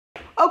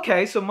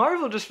Okay, so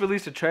Marvel just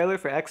released a trailer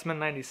for X-Men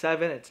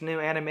 97, its new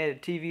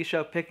animated TV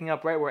show picking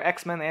up right where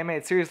X-Men the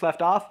animated series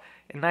left off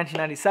in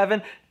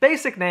 1997.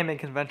 Basic naming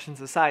conventions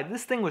aside,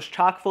 this thing was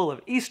chock full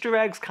of Easter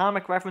eggs,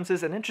 comic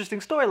references, and interesting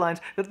storylines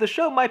that the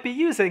show might be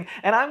using,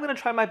 and I'm going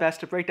to try my best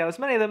to break down as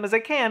many of them as I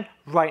can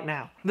right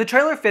now. The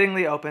trailer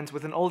fittingly opens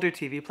with an older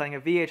TV playing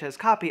a VHS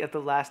copy of the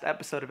last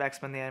episode of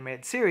X-Men the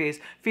animated series,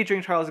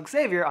 featuring Charles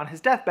Xavier on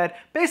his deathbed,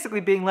 basically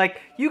being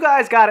like, "You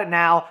guys got it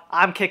now,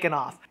 I'm kicking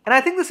off." And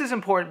I think this is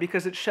important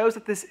because it shows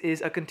that this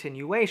is a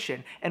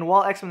continuation, and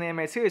while X-Men the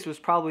animated series was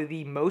probably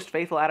the most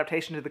faithful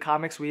adaptation to the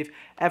comics we've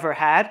ever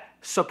had,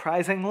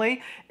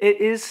 surprisingly, it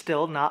is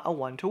still not a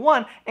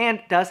one-to-one,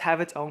 and does have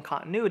its own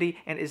continuity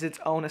and is its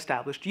own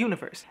established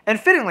universe. And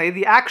fittingly,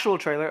 the actual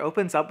trailer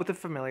opens up with a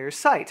familiar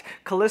sight.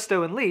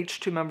 Callisto and Leech,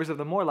 two members of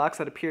the Morlocks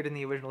that appeared in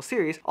the original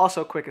series.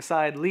 Also, quick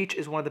aside, Leech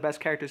is one of the best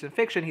characters in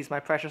fiction, he's my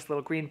precious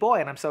little green boy,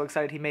 and I'm so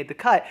excited he made the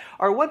cut,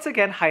 are once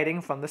again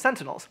hiding from the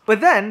Sentinels.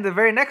 But then, the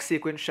very next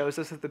sequence shows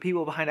us that the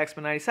people behind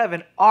X-Men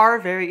 97 are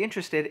very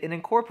interested in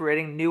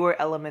incorporating newer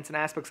elements and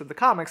aspects of the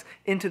comics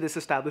into this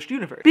established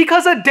universe.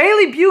 Because a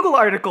Daily Bugle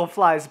article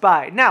flies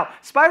by. Now,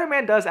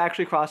 Spider-Man does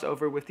actually cross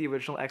over with the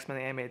original X-Men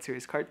the animated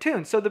series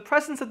cartoon, so the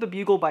presence of the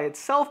Bugle by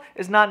itself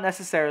is not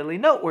necessarily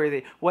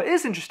noteworthy. What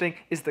is interesting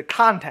is the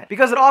content,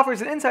 because it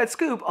offers an inside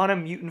scoop on a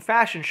mutant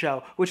fashion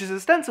show, which is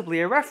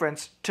ostensibly a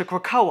reference to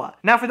Krakoa.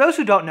 Now, for those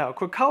who don't know,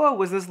 Krakoa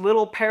was this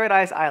little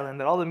paradise island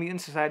that all the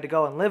mutants decided to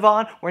go and live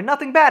on, where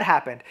nothing bad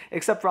happened,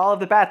 except for all of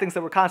the bad things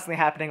that were constantly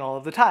happening all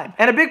of the time.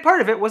 And a big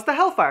part of it was the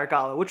Hellfire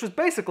Gala, which was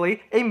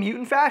basically a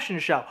mutant fashion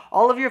show.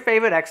 All of your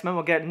favorite X-Men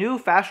will get new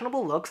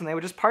fashionable looks and they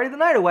would just party the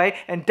night away,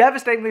 and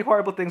devastatingly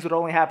horrible things would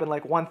only happen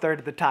like 1/3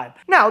 of the time.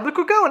 Now, the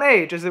Krakoan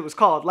Age, as it was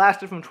called,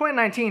 lasted from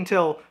 2019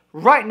 till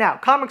right now.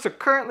 Comics are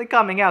currently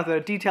coming out that are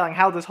detailing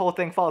how this whole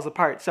thing falls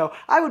apart, so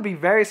I would be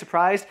very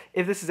surprised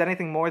if this is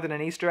anything more than an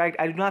Easter egg.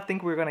 I do not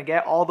think we're going to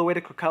get all the way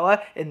to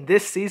Krakoa in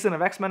this season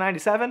of X-Men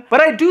 97,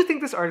 but I do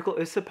think this article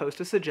is supposed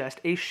to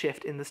suggest a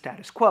shift in the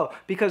status quo,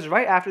 because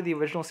right after the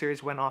original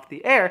series went off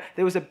the air,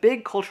 there was a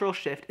big cultural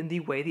shift in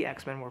the way the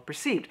X-Men were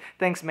perceived,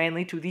 thanks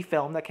mainly to the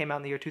film that came out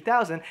in the year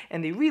 2000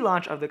 and the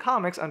relaunch of the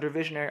comics under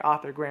visionary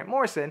author Grant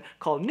Morrison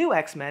called New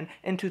X-Men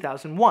in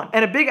 2001.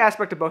 And a big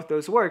aspect of both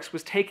those works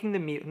was taking the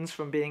mutants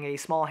from being a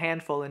small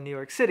handful in New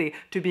York City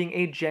to being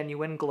a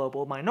genuine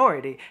global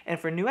minority, and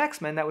for New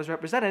X-Men that was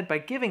represented by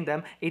giving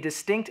them a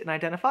distinct and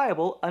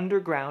identifiable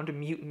underground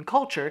mutant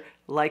culture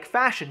like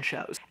fashion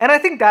shows. And I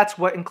think that's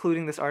what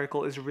including this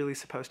article is really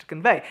supposed to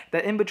convey,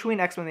 that in between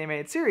X-Men the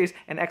animated series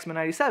and X-Men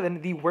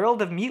 97, the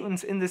world of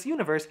mutants in this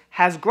universe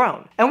has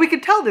grown. And we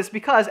can tell this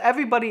because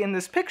everybody in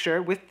this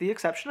picture, with the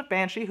exception of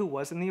Banshee, who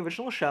was in the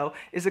original show,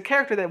 is a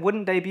character that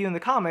wouldn't debut in the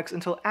comics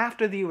until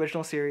after the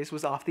original series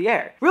was off the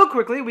air. Real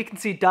quickly, we can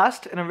see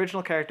Dust, an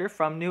original character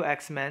from New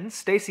X-Men,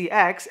 Stacy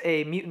X,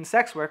 a mutant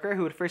sex worker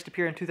who would first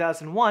appear in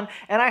 2001,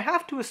 and I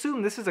have to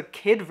assume this is a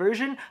kid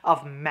version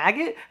of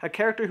Maggot, a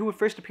character who would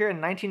first appear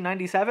in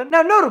 1997.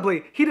 Now,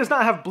 notably, he does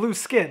not have blue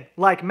skin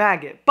like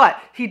Maggot,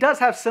 but he does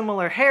have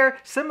similar hair,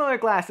 similar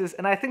glasses,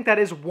 and I think that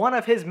is one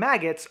of his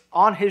maggots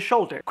on his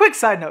shoulder. Quick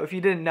side note, if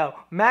you didn't know,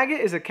 Maggot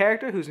is a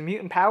character whose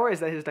mutant power is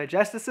that his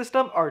digestive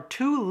system are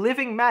two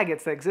living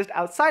maggots that exist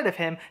outside of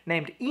him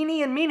named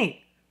Eenie and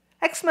Meenie.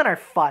 X-Men are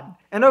fun.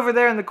 And over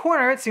there in the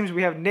corner, it seems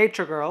we have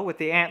Nature Girl with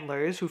the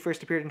antlers, who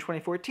first appeared in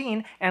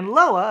 2014, and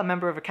Loa, a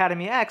member of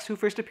Academy X, who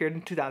first appeared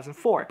in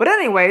 2004. But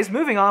anyways,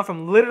 moving on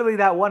from literally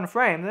that one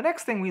frame, the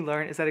next thing we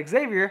learn is that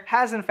Xavier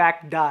has in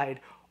fact died.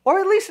 Or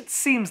at least it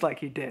seems like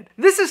he did.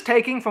 This is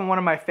taking from one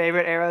of my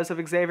favorite eras of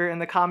Xavier in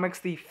the comics,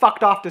 the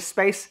fucked off to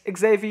space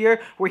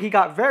Xavier, where he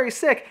got very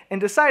sick and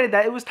decided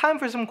that it was time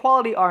for some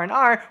quality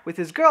R&R with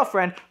his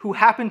girlfriend, who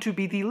happened to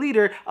be the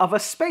leader of a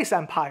space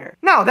empire.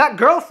 Now, that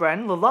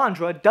girlfriend,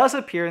 Lilandra, does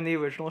appear in the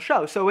original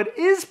show, so it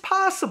is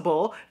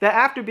possible that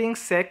after being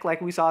sick, like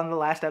we saw in the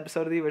last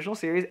episode of the original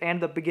series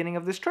and the beginning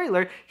of this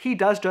trailer, he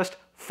does just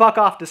fuck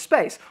off to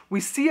space. We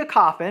see a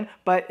coffin,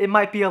 but it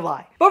might be a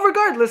lie. But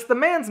regardless, the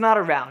man's not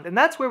around, and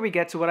that's where we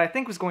get to what I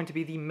think was going to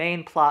be the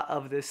main plot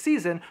of this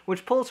season,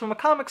 which pulls from a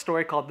comic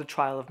story called The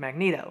Trial of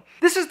Magneto.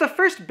 This is the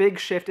first big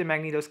shift in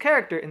Magneto's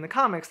character in the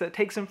comics that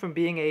takes him from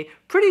being a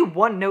pretty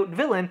one-note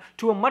villain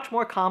to a much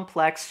more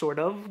complex sort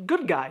of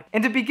good guy.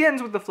 And it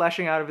begins with the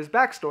fleshing out of his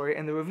backstory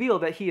and the reveal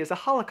that he is a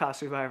Holocaust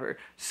survivor.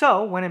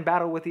 So, when in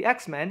battle with the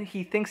X-Men,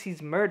 he thinks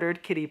he's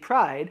murdered Kitty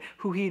Pryde,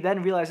 who he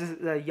then realizes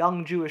is a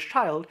young Jewish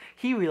child.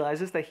 He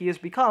realizes that he has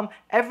become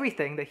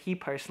everything that he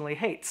personally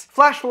hates.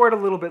 Flash forward a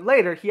little bit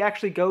later, he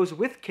actually goes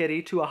with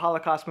Kitty to a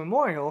Holocaust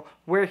memorial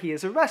where he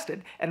is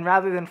arrested, and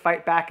rather than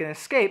fight back and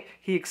escape,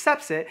 he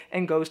accepts it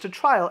and goes to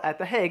trial at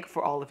The Hague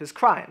for all of his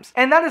crimes.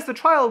 And that is the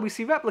trial we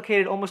see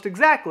replicated almost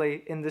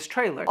exactly in this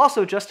trailer.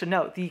 Also, just to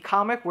note, the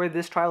comic where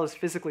this trial is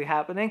physically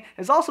happening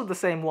is also the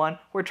same one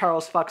where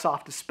Charles fucks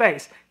off to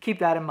space. Keep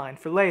that in mind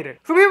for later.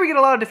 From here we get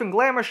a lot of different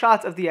glamour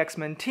shots of the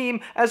X-Men team,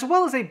 as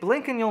well as a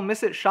blink and you'll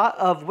miss it shot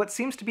of what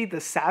seems to be the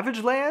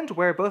Savage Land,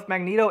 where both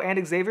Magneto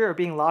and Xavier are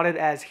being lauded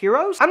as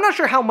heroes. I'm not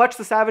sure how much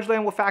the Savage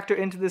Land will factor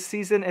into this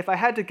season. If I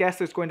had to guess,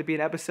 there's going to be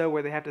an episode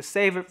where they have to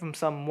save it from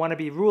some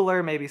wannabe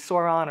ruler, maybe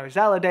Sauron or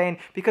Zaladane,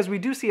 because we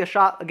do see a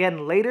shot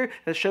again later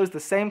that shows the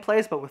same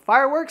place but with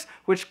fireworks,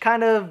 which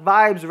kind of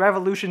vibes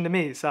Revolution to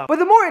me, so. But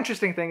the more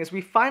interesting thing is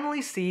we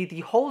finally see the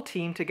whole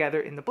team together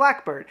in the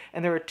Blackbird,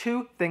 and there are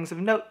two things of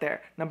note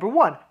there. Number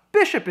one,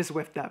 Bishop is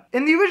with them.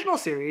 In the original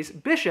series,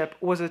 Bishop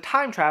was a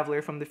time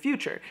traveler from the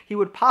future. He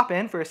would pop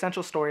in for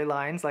essential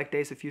storylines like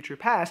Days of Future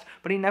Past,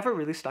 but he never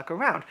really stuck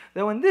around,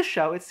 though in this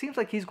show it seems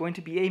like he's going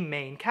to be a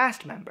main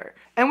cast member.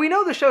 And we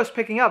know the show's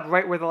picking up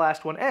right where the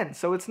last one ends,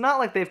 so it's not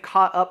like they've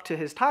caught up to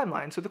his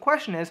timeline, so the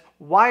question is,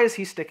 why is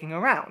he sticking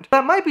around?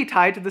 That might be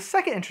tied to the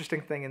second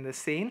interesting thing in this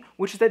scene,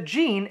 which is that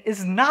Jean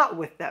is not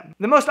with them.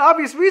 The most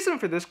obvious reason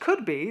for this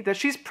could be that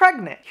she's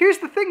pregnant. Here's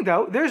the thing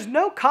though, there's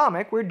no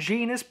comic where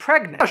Jean is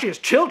pregnant. Now she has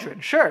children,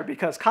 sure,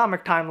 because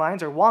comic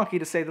timelines are wonky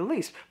to say the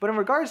least, but in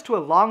regards to a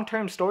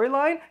long-term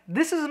storyline,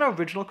 this is an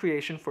original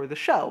creation for the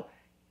show,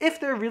 if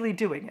they're really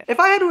doing it. If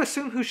I had to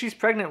assume who she's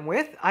pregnant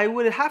with, I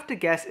would have to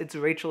guess it's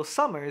Rachel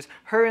Summers,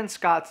 her and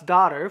Scott's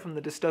daughter from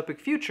the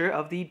dystopic future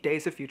of the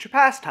Days of Future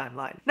Past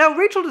timeline. Now,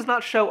 Rachel does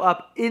not show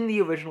up in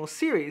the original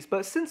series,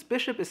 but since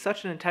Bishop is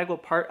such an integral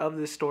part of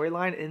this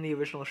storyline in the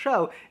original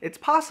show, it's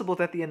possible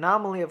that the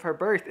anomaly of her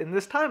birth in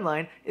this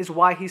timeline is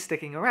why he's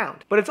sticking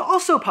around. But it's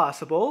also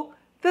possible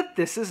that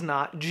this is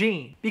not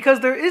Jean.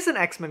 Because there is an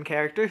X-Men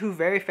character who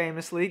very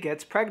famously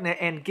gets pregnant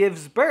and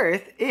gives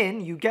birth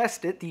in, you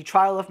guessed it, the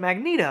Trial of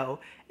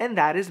Magneto, and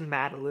that is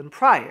Madelyne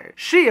Pryor.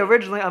 She,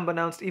 originally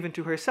unbeknownst even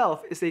to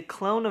herself, is a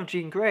clone of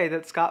Jean Grey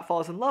that Scott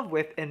falls in love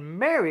with and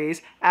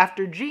marries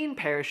after Jean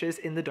perishes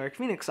in the Dark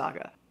Phoenix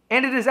saga.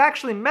 And it is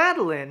actually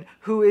Madelyne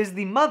who is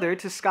the mother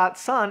to Scott's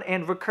son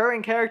and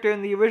recurring character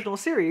in the original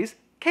series,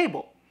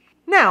 Cable.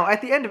 Now,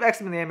 at the end of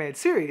X-Men the Animated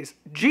Series,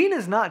 Jean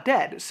is not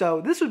dead, so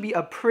this would be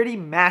a pretty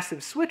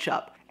massive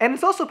switch-up. And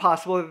it's also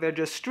possible that they're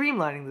just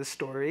streamlining the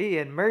story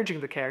and merging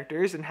the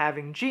characters and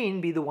having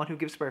Jean be the one who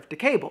gives birth to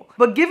Cable.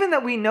 But given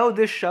that we know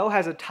this show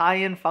has a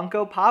tie-in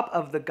Funko Pop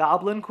of the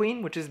Goblin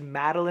Queen, which is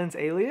Madelyne's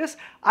alias,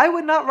 I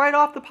would not write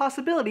off the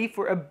possibility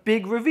for a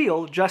big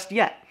reveal just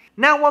yet.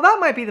 Now, while that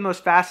might be the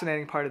most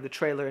fascinating part of the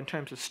trailer in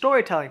terms of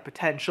storytelling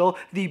potential,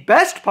 the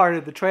best part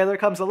of the trailer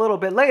comes a little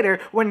bit later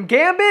when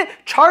Gambit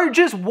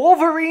charges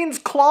Wolverine's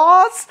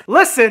claws.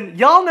 Listen,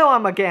 y'all know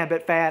I'm a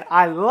Gambit fan.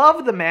 I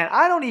love the man.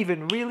 I don't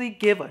even really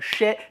give a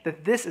shit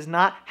that this is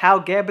not how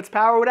Gambit's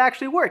power would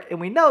actually work.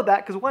 And we know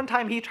that because one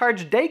time he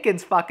charged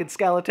Daken's fucking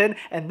skeleton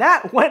and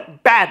that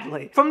went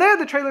badly. From there,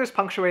 the trailer is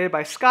punctuated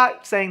by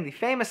Scott saying the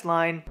famous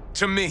line,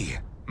 "To me,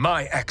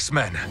 my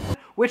X-Men,"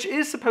 which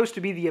is supposed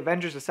to be the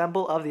Avengers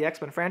Assemble of the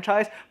X-Men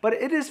franchise, but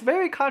it is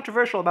very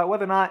controversial about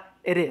whether or not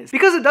it is.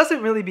 Because it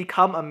doesn't really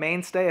become a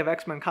mainstay of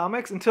X-Men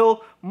comics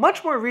until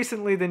much more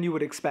recently than you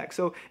would expect.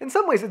 So in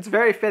some ways it's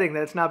very fitting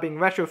that it's now being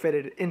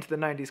retrofitted into the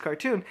 90s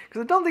cartoon,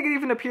 because I don't think it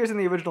even appears in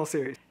the original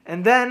series.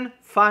 And then,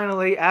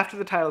 finally, after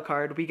the title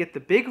card, we get the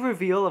big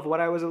reveal of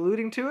what I was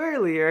alluding to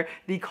earlier,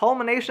 the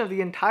culmination of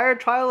the entire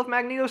Trial of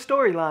Magneto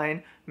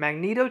storyline,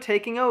 Magneto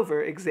taking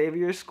over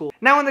Xavier's school.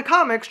 Now in the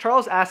comics,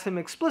 Charles asks him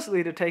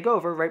explicitly to take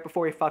over right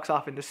before he fucks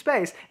off into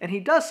space, and he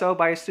does so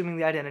by assuming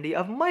the identity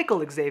of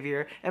Michael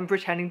Xavier and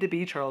pretending to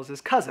be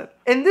Charles's cousin.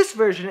 In this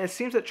version, it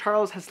seems that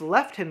Charles has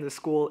left him the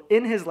school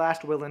in his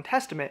last will and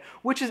testament,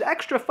 which is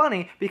extra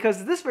funny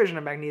because this version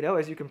of Magneto,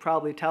 as you can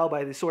probably tell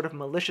by the sort of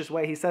malicious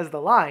way he says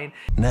the line,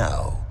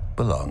 now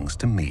belongs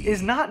to me,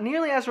 is not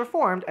nearly as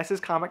reformed as his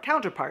comic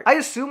counterpart. I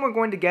assume we're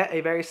going to get a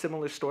very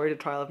similar story to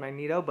Trial of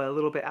Magneto, but a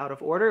little bit out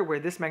of order, where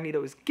this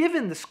Magneto is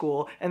given the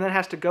school and then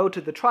has to go to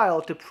the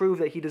trial to prove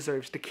that he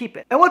deserves to keep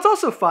it. And what's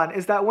also fun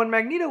is that when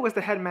Magneto was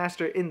the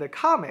headmaster in the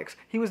comics,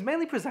 he was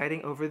mainly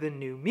presiding over the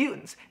New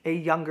Mutants, a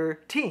younger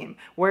team,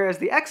 whereas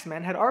the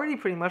X-Men had already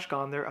pretty much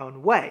gone their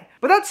own way.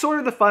 But that's sort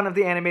of the fun of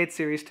the animated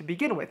series to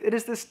begin with. It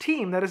is this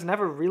team that has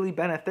never really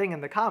been a thing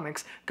in the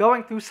comics,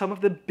 going through some of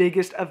the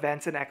biggest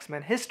events in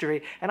X-Men history,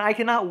 and I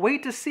cannot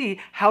wait to see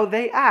how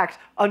they act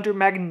under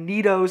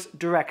Magneto's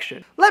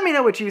direction. Let me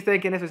know what you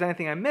think, and if there's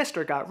anything I missed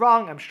or got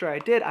wrong. I'm sure I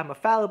did. I'm a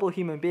fallible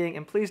human being,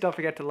 and please don't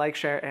forget to like,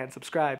 share, and subscribe.